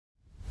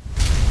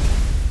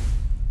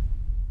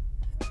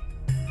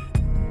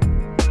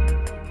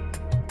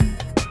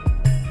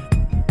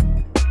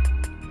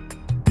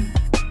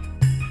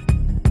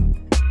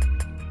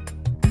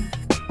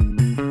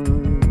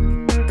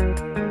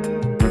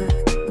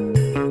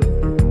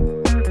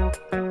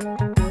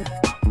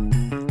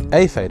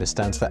AFader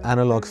stands for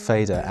Analog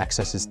Fader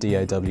Accesses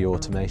DAW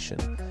Automation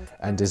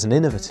and is an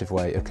innovative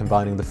way of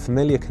combining the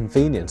familiar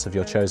convenience of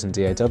your chosen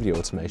DAW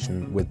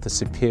automation with the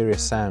superior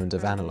sound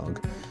of analog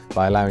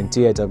by allowing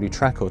DAW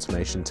track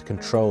automation to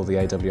control the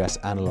AWS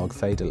analog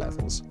fader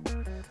levels.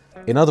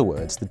 In other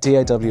words, the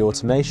DAW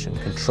automation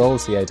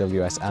controls the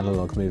AWS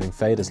analog moving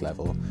faders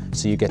level,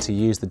 so you get to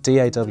use the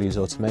DAW's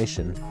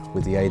automation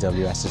with the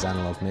AWS's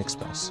analog mix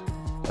bus,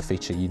 a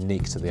feature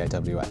unique to the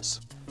AWS.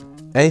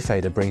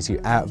 AFader brings you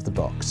out of the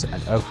box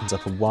and opens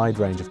up a wide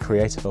range of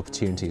creative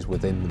opportunities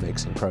within the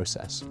mixing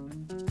process.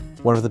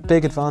 One of the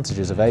big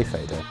advantages of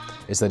AFader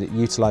is that it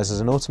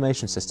utilises an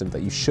automation system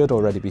that you should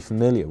already be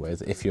familiar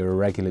with if you're a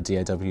regular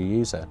DAW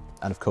user,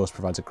 and of course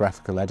provides a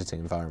graphical editing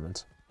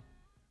environment.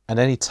 And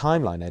any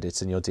timeline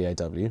edits in your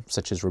DAW,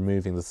 such as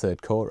removing the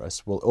third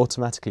chorus, will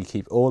automatically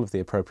keep all of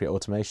the appropriate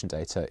automation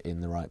data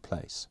in the right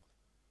place.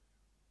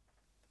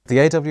 The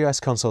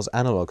AWS console's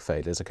analog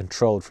faders are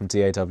controlled from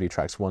DAW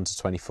tracks 1 to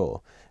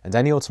 24, and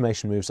any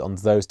automation moves on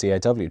those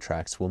DAW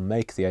tracks will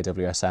make the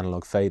AWS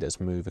analog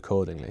faders move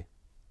accordingly.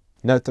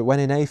 Note that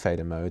when in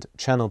AFader mode,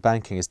 channel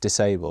banking is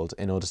disabled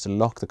in order to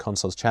lock the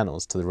console's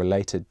channels to the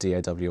related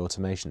DAW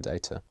automation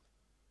data.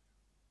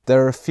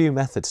 There are a few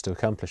methods to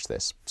accomplish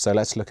this, so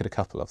let's look at a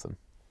couple of them.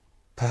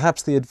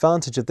 Perhaps the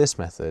advantage of this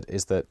method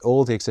is that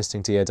all the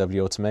existing DAW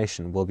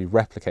automation will be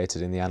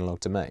replicated in the analog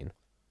domain.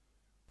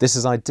 This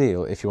is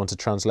ideal if you want to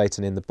translate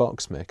an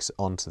in-the-box mix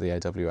onto the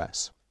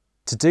AWS.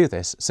 To do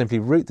this, simply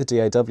route the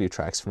DAW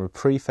tracks from a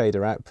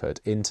pre-fader output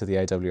into the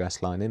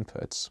AWS line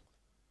inputs.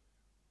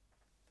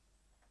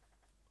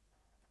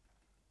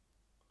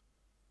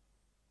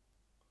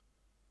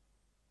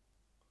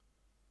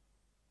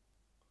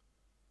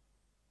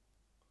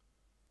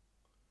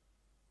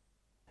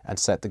 And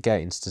set the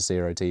gains to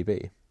 0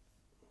 dB.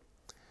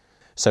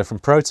 So from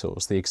Pro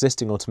Tools, the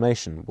existing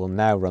automation will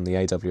now run the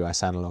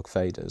AWS analog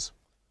faders.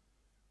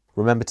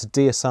 Remember to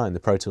deassign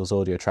the Pro Tools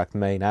audio track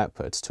main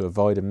outputs to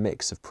avoid a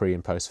mix of pre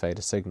and post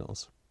fader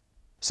signals.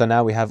 So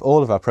now we have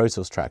all of our Pro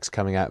Tools tracks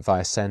coming out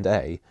via send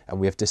A, and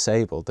we have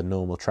disabled the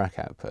normal track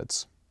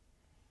outputs.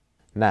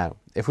 Now,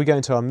 if we go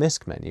into our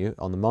MISC menu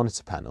on the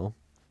monitor panel,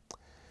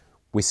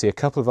 we see a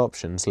couple of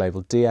options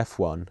labelled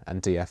DF1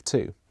 and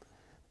DF2.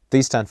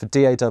 These stand for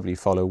DAW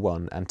follow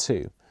 1 and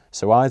 2,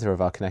 so either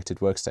of our connected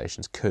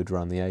workstations could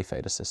run the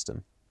AFader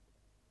system.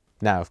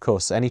 Now, of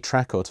course, any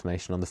track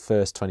automation on the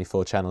first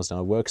 24 channels in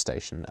our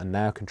workstation are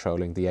now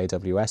controlling the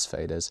AWS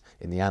faders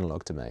in the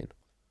analog domain.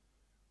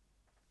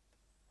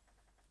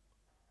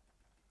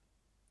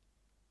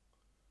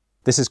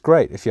 This is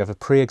great if you have a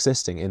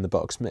pre-existing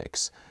in-the-box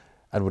mix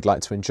and would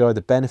like to enjoy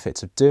the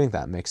benefits of doing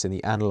that mix in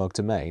the analog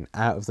domain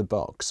out of the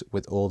box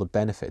with all the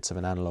benefits of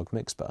an analog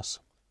mix bus.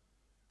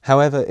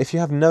 However, if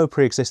you have no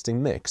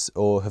pre-existing mix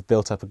or have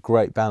built up a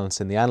great balance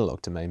in the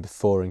analog domain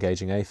before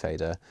engaging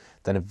AFader,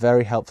 then a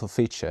very helpful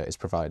feature is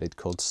provided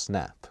called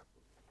Snap.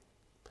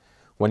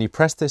 When you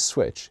press this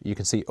switch, you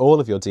can see all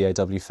of your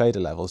DAW fader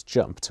levels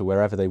jump to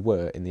wherever they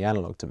were in the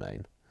analog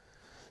domain.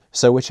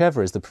 So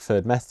whichever is the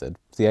preferred method,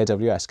 the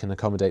AWS can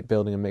accommodate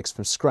building a mix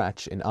from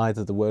scratch in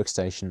either the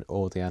workstation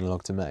or the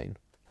analog domain.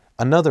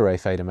 Another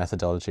AFader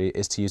methodology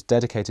is to use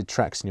dedicated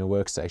tracks in your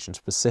workstation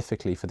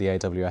specifically for the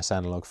AWS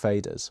analog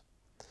faders.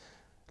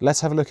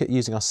 Let's have a look at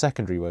using our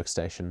secondary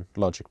workstation,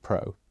 Logic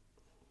Pro.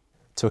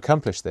 To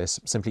accomplish this,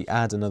 simply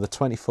add another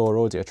 24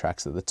 audio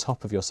tracks at the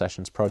top of your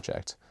sessions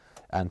project,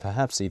 and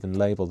perhaps even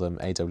label them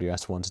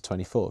AWS 1 to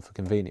 24 for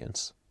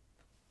convenience.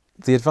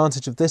 The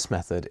advantage of this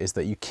method is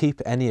that you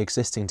keep any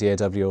existing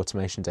DAW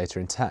automation data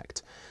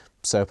intact,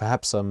 so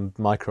perhaps some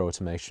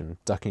micro-automation,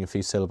 ducking a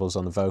few syllables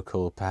on the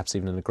vocal, perhaps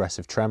even an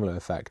aggressive tremolo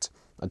effect,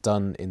 are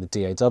done in the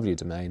DAW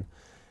domain,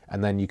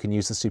 and then you can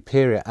use the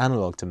superior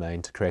analog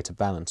domain to create a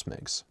balance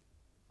mix.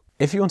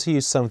 If you want to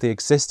use some of the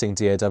existing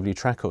DAW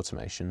track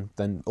automation,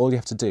 then all you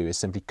have to do is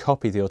simply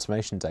copy the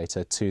automation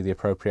data to the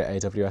appropriate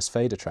AWS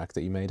fader track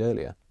that you made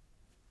earlier.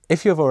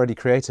 If you have already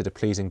created a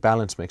pleasing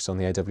balance mix on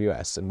the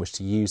AWS and wish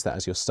to use that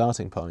as your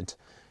starting point,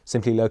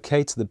 simply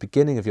locate the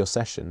beginning of your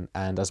session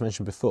and, as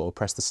mentioned before,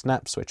 press the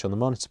snap switch on the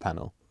monitor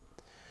panel.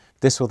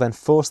 This will then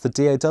force the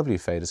DAW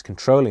faders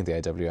controlling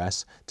the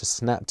AWS to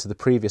snap to the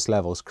previous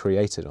levels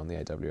created on the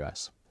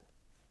AWS.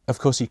 Of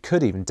course, you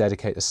could even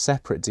dedicate a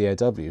separate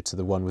DAW to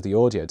the one with the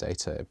audio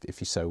data if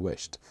you so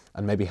wished,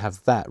 and maybe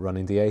have that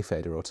running the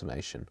AFader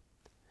automation.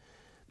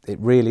 It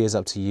really is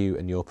up to you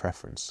and your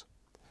preference.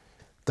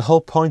 The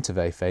whole point of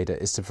AFader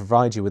is to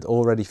provide you with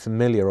already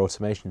familiar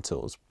automation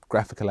tools,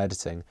 graphical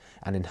editing,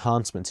 and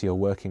enhancement to your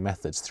working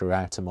methods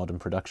throughout a modern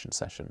production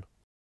session.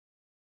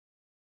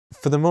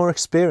 For the more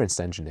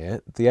experienced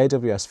engineer, the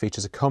AWS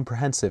features a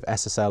comprehensive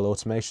SSL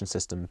automation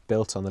system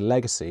built on the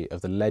legacy of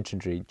the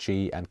legendary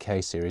G and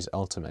K series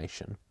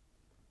automation.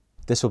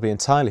 This will be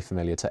entirely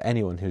familiar to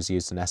anyone who's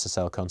used an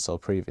SSL console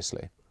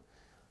previously.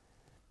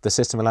 The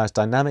system allows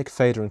dynamic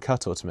fader and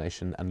cut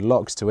automation and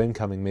locks to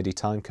incoming MIDI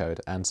timecode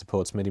and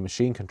supports MIDI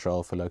machine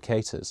control for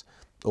locators,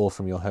 all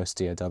from your host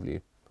DAW.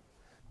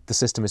 The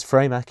system is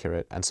frame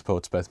accurate and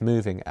supports both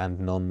moving and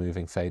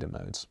non-moving fader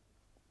modes.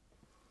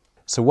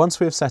 So once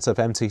we have set up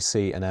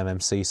MTC and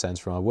MMC sends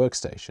from our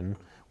workstation,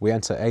 we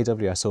enter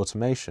AWS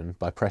Automation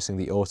by pressing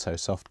the Auto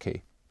soft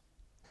key.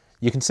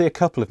 You can see a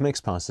couple of mix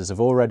passes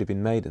have already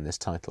been made in this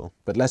title,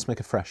 but let's make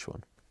a fresh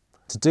one.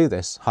 To do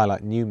this,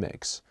 highlight New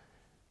Mix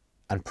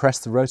and press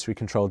the rotary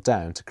control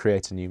down to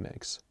create a new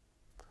mix.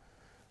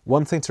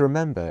 One thing to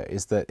remember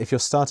is that if you're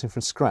starting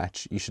from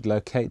scratch, you should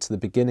locate to the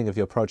beginning of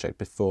your project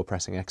before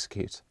pressing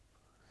Execute.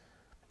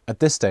 At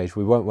this stage,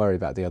 we won't worry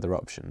about the other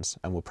options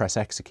and we'll press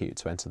Execute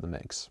to enter the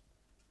mix.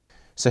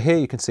 So here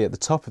you can see at the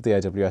top of the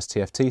AWS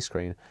TFT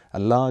screen a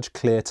large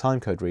clear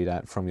timecode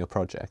readout from your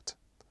project.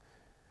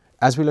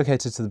 As we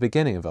located to the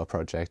beginning of our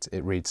project,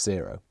 it reads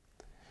 0.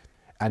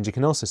 And you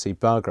can also see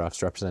bar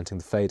graphs representing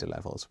the fader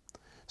levels.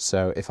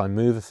 So if I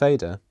move a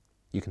fader,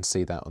 you can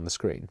see that on the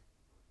screen.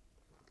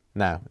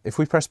 Now, if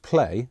we press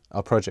play,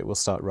 our project will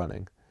start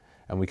running,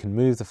 and we can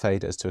move the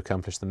faders to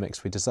accomplish the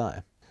mix we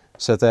desire.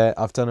 So there,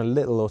 I've done a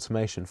little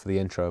automation for the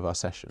intro of our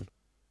session.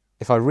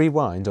 If I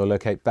rewind or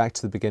locate back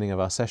to the beginning of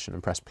our session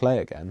and press play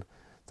again,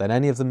 then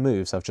any of the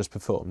moves I've just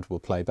performed will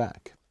play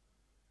back.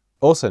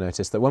 Also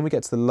notice that when we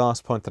get to the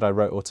last point that I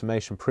wrote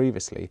automation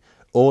previously,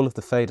 all of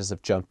the faders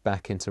have jumped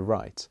back into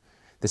write.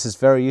 This is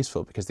very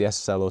useful because the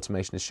SSL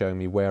automation is showing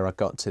me where I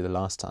got to the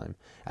last time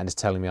and is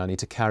telling me I need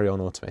to carry on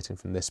automating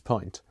from this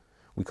point.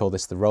 We call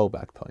this the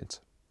rollback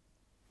point.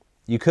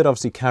 You could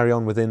obviously carry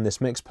on within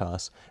this mix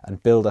pass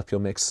and build up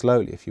your mix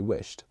slowly if you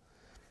wished.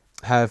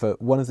 However,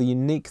 one of the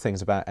unique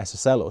things about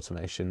SSL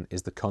automation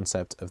is the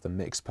concept of the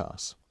mix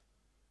pass.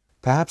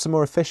 Perhaps a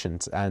more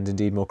efficient and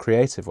indeed more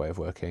creative way of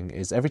working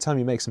is every time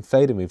you make some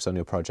fader moves on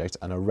your project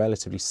and are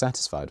relatively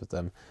satisfied with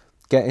them,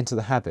 get into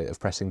the habit of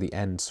pressing the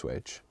end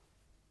switch.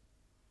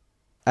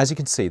 As you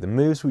can see, the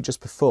moves we just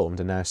performed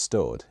are now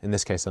stored, in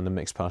this case under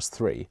mix pass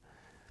 3.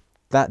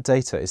 That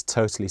data is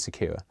totally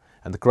secure,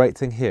 and the great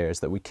thing here is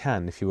that we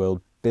can, if you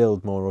will,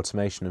 build more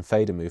automation and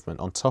fader movement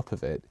on top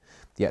of it,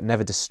 yet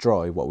never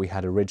destroy what we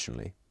had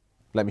originally.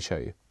 Let me show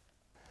you.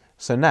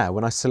 So now,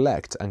 when I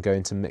select and go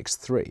into mix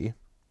 3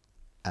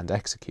 and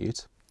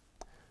execute,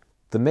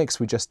 the mix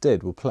we just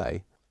did will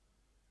play.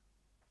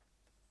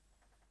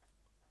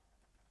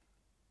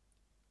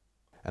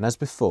 And as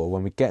before,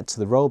 when we get to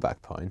the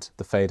rollback point,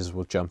 the faders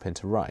will jump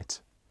into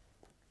write.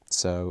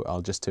 So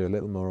I'll just do a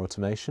little more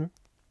automation.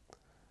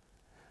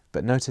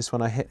 But notice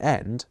when I hit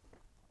end,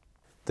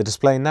 the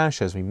display now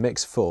shows me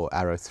mix 4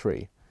 arrow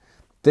 3.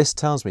 This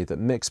tells me that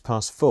mix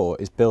pass 4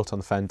 is built on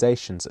the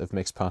foundations of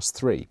mix pass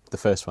 3, the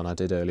first one I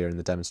did earlier in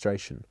the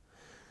demonstration.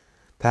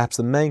 Perhaps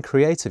the main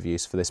creative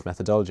use for this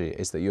methodology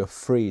is that you are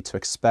free to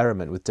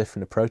experiment with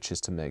different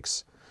approaches to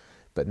mix,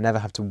 but never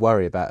have to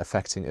worry about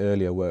affecting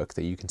earlier work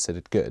that you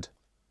considered good.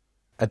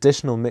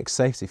 Additional mix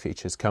safety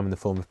features come in the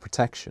form of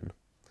protection.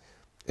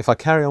 If I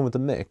carry on with the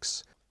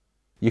mix,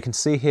 you can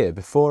see here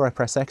before I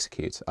press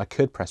execute, I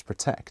could press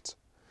protect.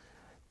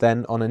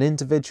 Then on an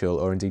individual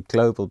or indeed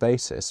global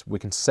basis, we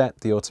can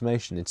set the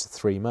automation into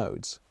 3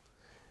 modes.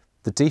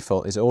 The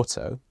default is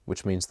auto,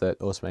 which means that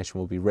automation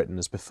will be written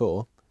as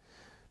before,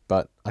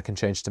 but I can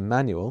change to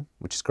manual,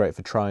 which is great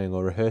for trying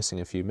or rehearsing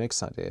a few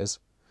mix ideas,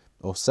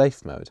 or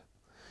safe mode,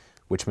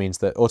 which means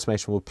that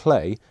automation will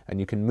play and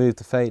you can move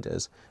the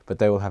faders, but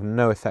they will have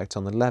no effect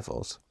on the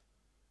levels.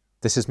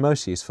 This is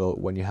most useful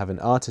when you have an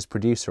artist,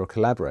 producer or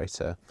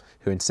collaborator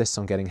who insists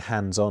on getting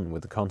hands-on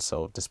with the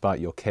console despite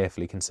your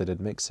carefully considered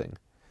mixing.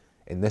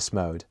 In this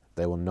mode,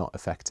 they will not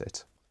affect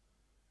it.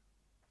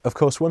 Of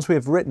course, once we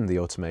have written the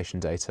automation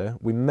data,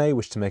 we may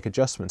wish to make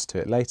adjustments to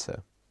it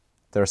later.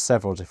 There are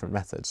several different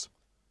methods.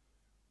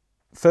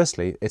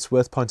 Firstly, it's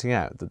worth pointing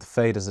out that the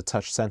faders are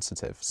touch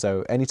sensitive,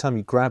 so anytime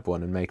you grab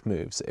one and make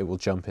moves, it will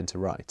jump into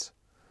write.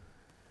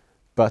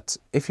 But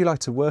if you like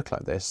to work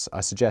like this,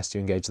 I suggest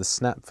you engage the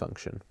snap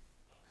function.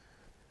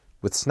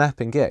 With snap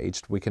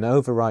engaged, we can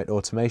overwrite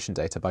automation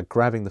data by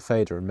grabbing the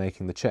fader and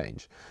making the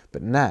change,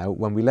 but now,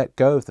 when we let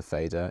go of the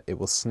fader, it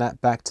will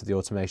snap back to the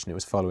automation it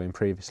was following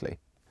previously.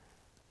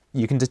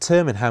 You can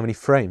determine how many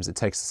frames it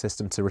takes the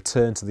system to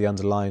return to the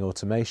underlying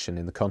automation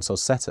in the console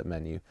setup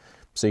menu,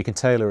 so you can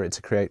tailor it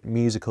to create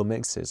musical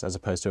mixes as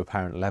opposed to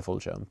apparent level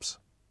jumps.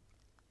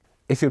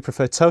 If you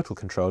prefer total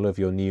control of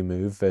your new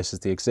move versus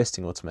the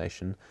existing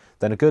automation,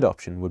 then a good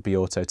option would be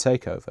auto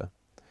takeover.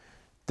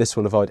 This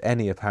will avoid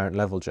any apparent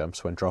level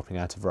jumps when dropping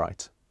out of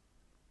write.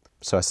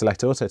 So I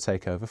select auto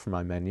takeover from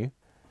my menu,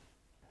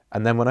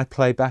 and then when I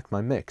play back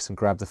my mix and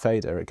grab the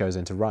fader, it goes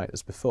into write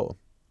as before.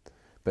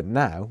 But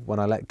now, when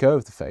I let go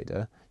of the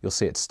fader, you'll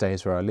see it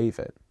stays where I leave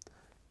it.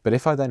 But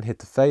if I then hit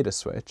the fader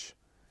switch,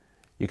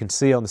 you can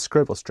see on the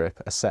scribble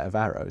strip a set of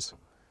arrows.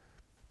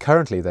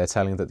 Currently, they're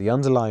telling that the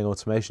underlying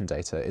automation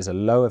data is a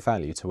lower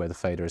value to where the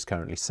fader is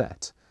currently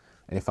set.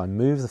 And if I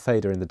move the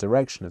fader in the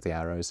direction of the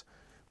arrows,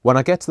 when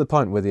I get to the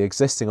point where the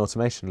existing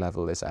automation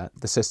level is at,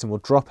 the system will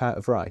drop out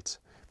of write.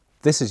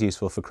 This is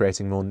useful for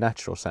creating more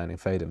natural sounding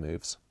fader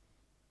moves.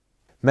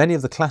 Many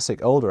of the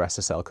classic older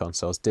SSL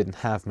consoles didn't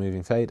have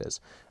moving faders,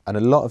 and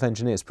a lot of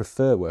engineers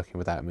prefer working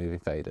without moving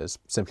faders,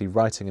 simply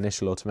writing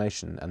initial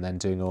automation and then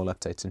doing all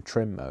updates in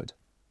trim mode.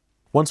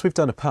 Once we've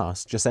done a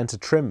pass, just enter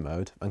trim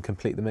mode and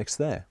complete the mix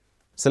there.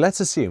 So let's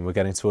assume we're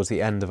getting towards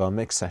the end of our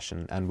mix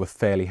session and we're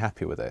fairly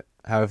happy with it.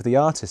 However, the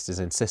artist is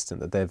insistent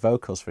that their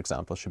vocals, for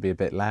example, should be a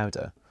bit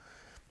louder.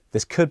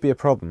 This could be a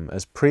problem,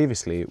 as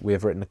previously we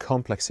have written a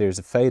complex series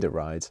of fader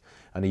rides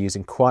and are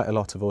using quite a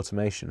lot of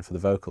automation for the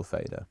vocal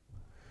fader.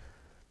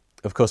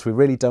 Of course, we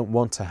really don't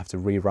want to have to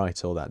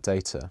rewrite all that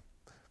data.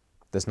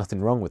 There's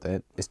nothing wrong with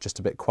it, it's just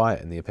a bit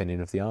quiet in the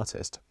opinion of the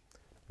artist.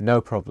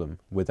 No problem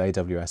with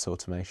AWS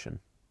Automation.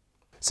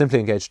 Simply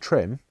engage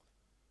trim.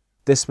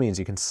 This means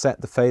you can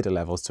set the fader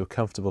levels to a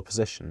comfortable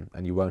position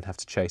and you won't have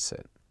to chase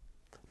it.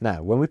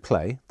 Now, when we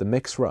play, the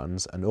mix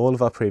runs and all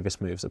of our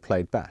previous moves are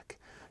played back,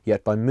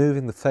 yet by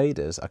moving the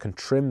faders I can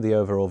trim the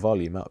overall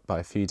volume up by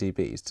a few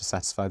dBs to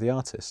satisfy the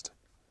artist.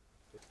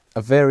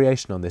 A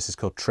variation on this is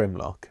called trim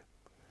lock.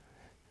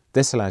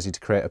 This allows you to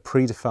create a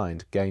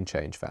predefined gain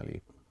change value.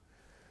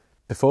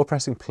 Before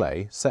pressing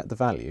play, set the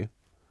value,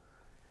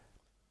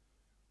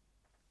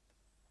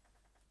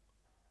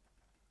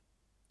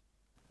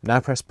 now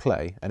press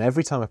play, and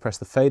every time I press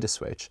the fader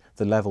switch,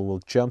 the level will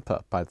jump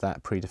up by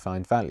that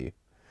predefined value.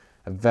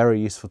 A very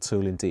useful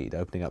tool indeed,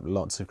 opening up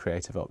lots of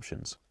creative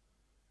options.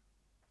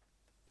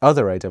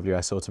 Other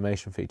AWS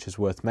automation features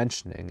worth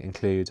mentioning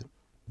include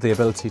the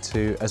ability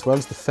to, as well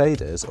as the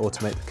faders,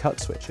 automate the cut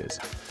switches.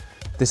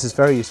 This is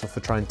very useful for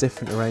trying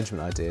different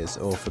arrangement ideas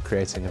or for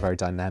creating a very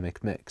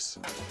dynamic mix.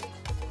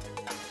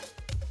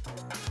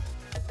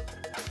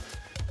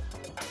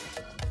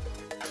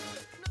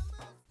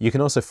 You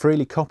can also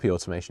freely copy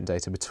automation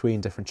data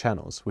between different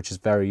channels, which is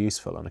very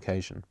useful on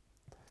occasion.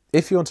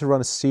 If you want to run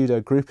a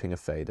pseudo grouping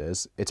of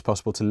faders, it's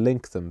possible to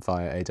link them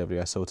via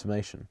AWS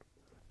Automation.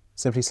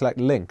 Simply select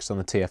links on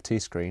the TFT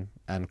screen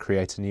and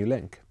create a new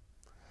link.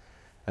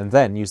 And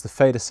then use the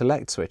fader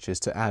select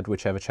switches to add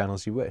whichever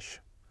channels you wish.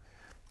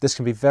 This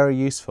can be very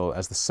useful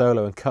as the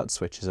solo and cut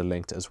switches are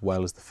linked as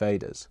well as the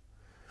faders.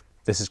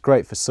 This is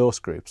great for source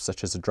groups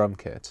such as a drum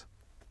kit.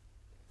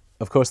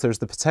 Of course, there is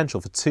the potential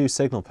for 2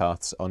 signal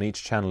paths on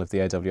each channel of the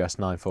AWS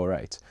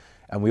 948,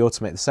 and we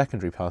automate the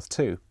secondary path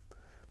too.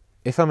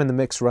 If I'm in the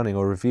mix running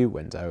or review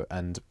window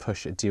and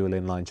push a dual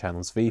inline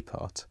channels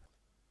vpot,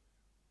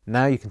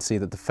 now you can see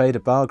that the fader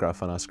bar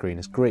graph on our screen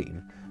is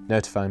green,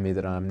 notifying me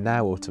that I am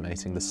now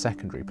automating the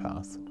secondary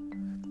path.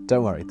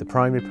 Don't worry, the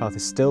primary path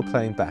is still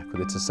playing back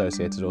with its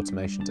associated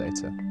automation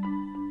data.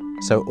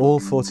 So all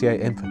 48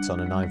 inputs on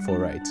a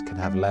 948 can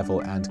have level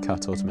and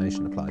cut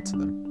automation applied to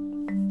them.